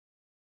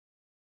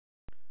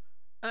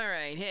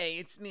Alright, hey,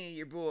 it's me,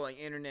 your boy,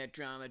 Internet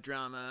Drama,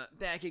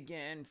 back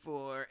again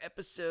for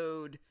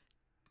episode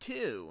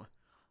 2.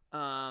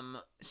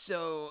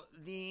 So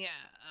the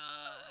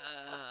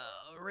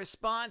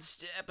response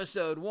to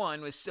episode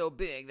 1 was so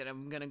big that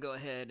I'm gonna go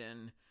ahead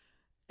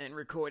and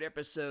record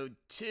episode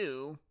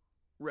 2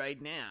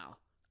 right now.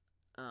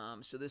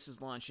 So this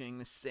is launching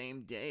the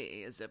same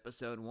day as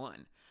episode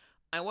 1.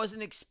 I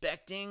wasn't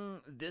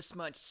expecting this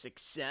much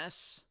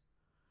success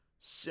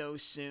so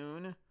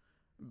soon,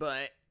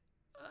 but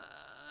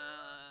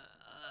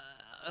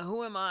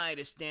who am I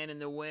to stand in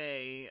the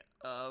way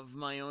of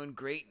my own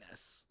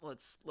greatness?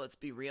 Let's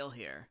be real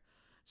here.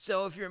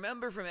 So, if you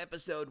remember from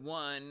episode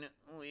 1,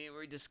 we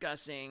were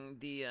discussing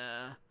the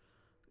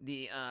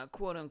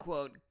quote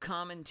unquote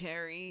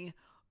commentary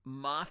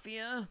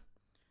mafia,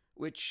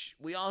 which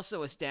we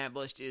also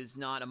established is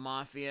not a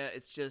mafia.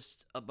 It's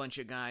just a bunch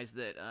of guys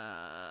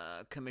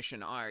that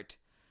commission art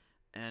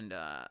and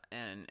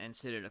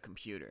sit at a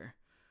computer.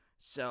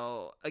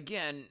 So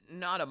again,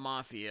 not a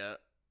mafia,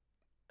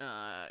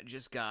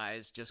 just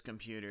guys, just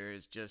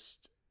computers,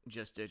 just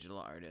digital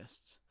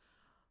artists.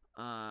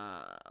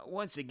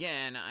 Once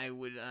again, I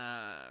would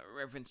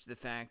reference to the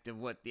fact of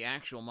what the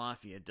actual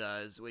mafia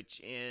does, which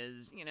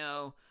is,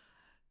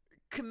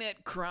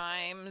 commit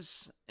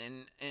crimes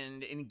and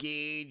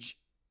engage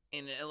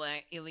in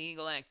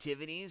illegal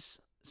activities.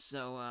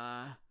 So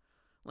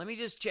let me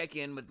just check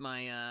in with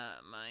my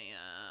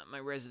my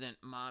resident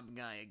mob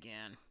guy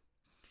again.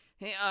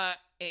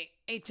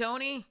 Hey,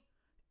 Tony.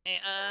 Hey,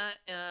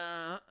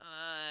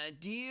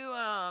 do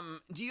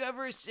you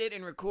ever sit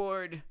and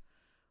record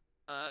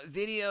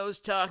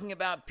videos talking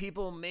about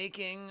people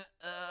making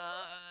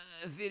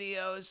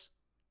videos?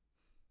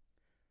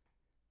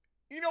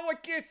 I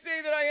can't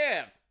say that I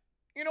have.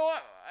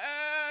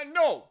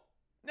 No.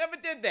 Never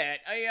did that.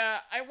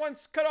 I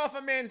once cut off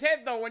a man's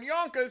head, though, in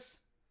Yonkers.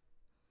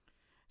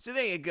 So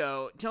there you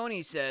go.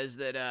 Tony says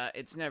that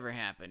it's never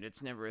happened.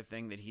 It's never a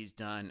thing that he's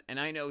done. And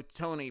I know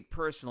Tony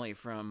personally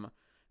from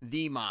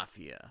the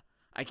Mafia.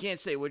 I can't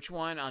say which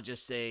one. I'll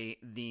just say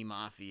the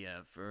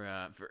Mafia for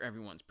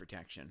everyone's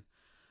protection.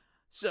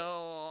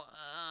 So,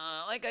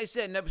 like I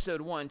said in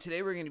episode 1,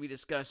 today we're going to be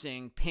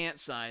discussing pant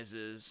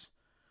sizes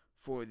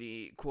for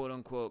the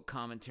quote-unquote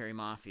commentary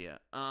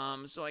mafia.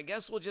 So I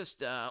guess we'll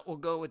just, we'll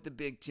go with the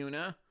big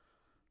tuna.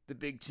 The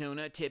big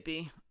tuna,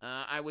 Tippy.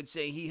 I would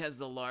say he has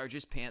the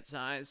largest pant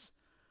size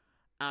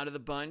out of the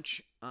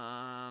bunch.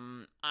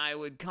 I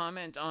would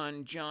comment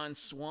on John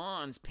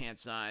Swan's pant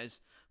size,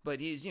 but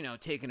he's,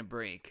 taking a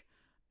break.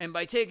 And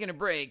by taking a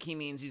break, he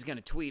means he's going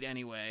to tweet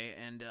anyway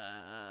and,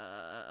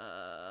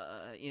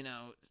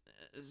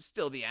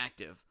 still be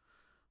active.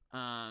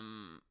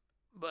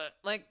 But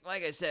like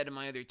I said in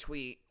my other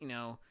tweet,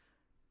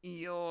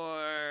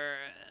 your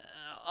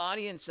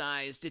audience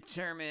size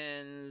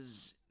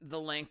determines the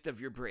length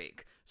of your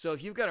break. So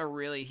if you've got a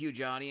really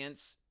huge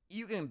audience,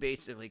 you can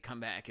basically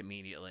come back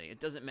immediately. It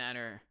doesn't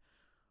matter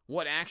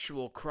what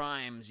actual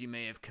crimes you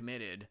may have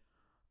committed.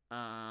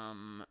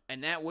 And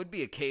that would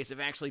be a case of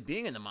actually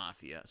being in the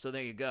mafia. So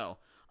there you go.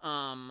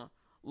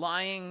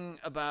 Lying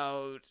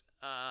about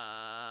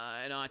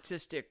an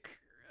autistic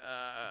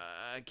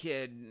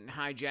kid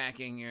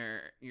hijacking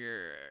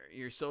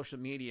your social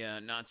media,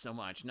 not so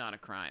much, not a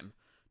crime,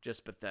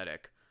 just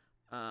pathetic.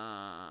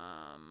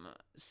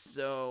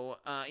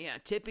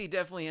 Tippy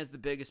definitely has the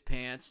biggest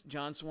pants.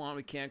 John Swan,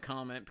 we can't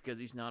comment because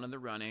he's not in the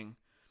running.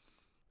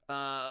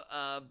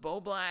 Bo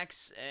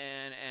Blacks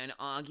and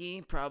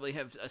Augie probably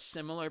have a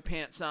similar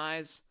pant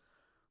size.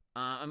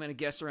 I'm gonna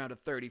guess around a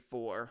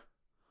 34.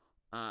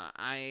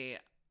 I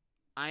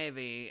have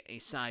a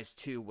size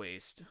 2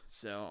 waist,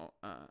 so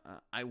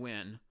I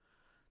win.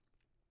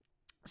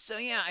 So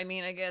yeah, I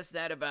mean, I guess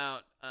that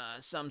about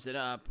sums it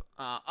up.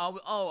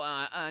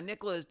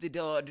 Nicholas the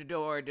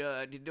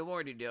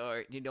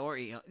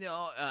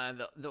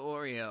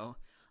Oreo.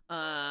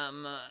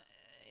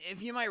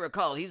 If you might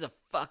recall, he's a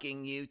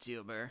fucking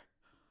YouTuber.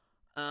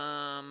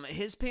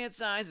 His pant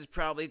size is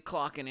probably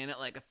clocking in at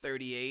like a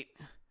 38.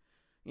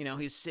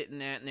 He's sitting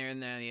there in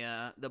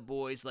the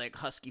boys like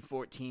husky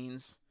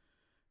 14s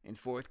in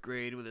 4th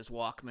grade with his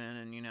Walkman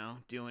and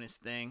doing his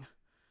thing.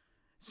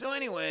 So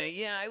anyway,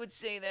 yeah, I would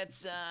say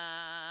that's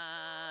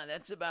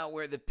about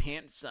where the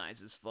pant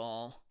sizes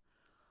fall.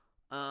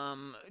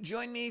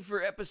 Join me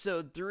for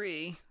episode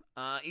 3,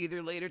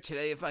 either later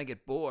today if I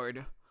get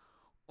bored,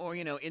 or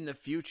in the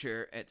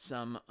future at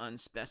some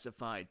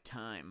unspecified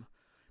time.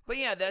 But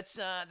yeah, that's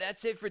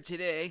it for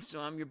today.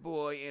 So I'm your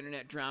boy,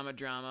 Internet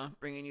Drama,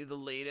 bringing you the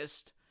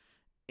latest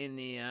in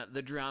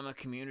the drama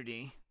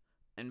community,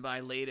 and by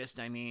latest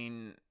I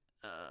mean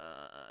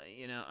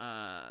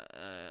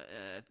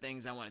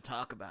things I want to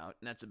talk about,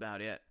 and that's about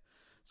it.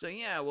 So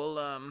yeah,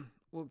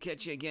 we'll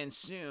catch you again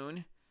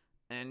soon,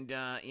 and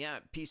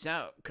peace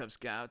out, Cub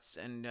Scouts,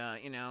 and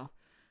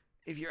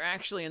if you're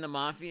actually in the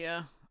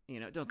mafia,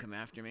 don't come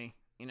after me.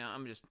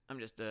 I'm just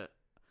a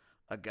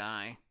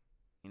guy,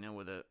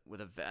 with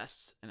a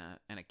vest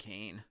and a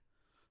cane,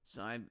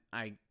 so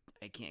I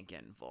can't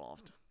get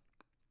involved.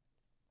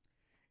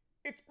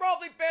 it's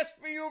probably best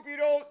for you if you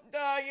don't,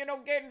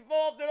 get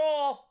involved at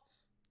all.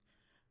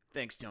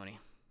 Thanks, Tony.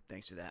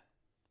 Thanks for that.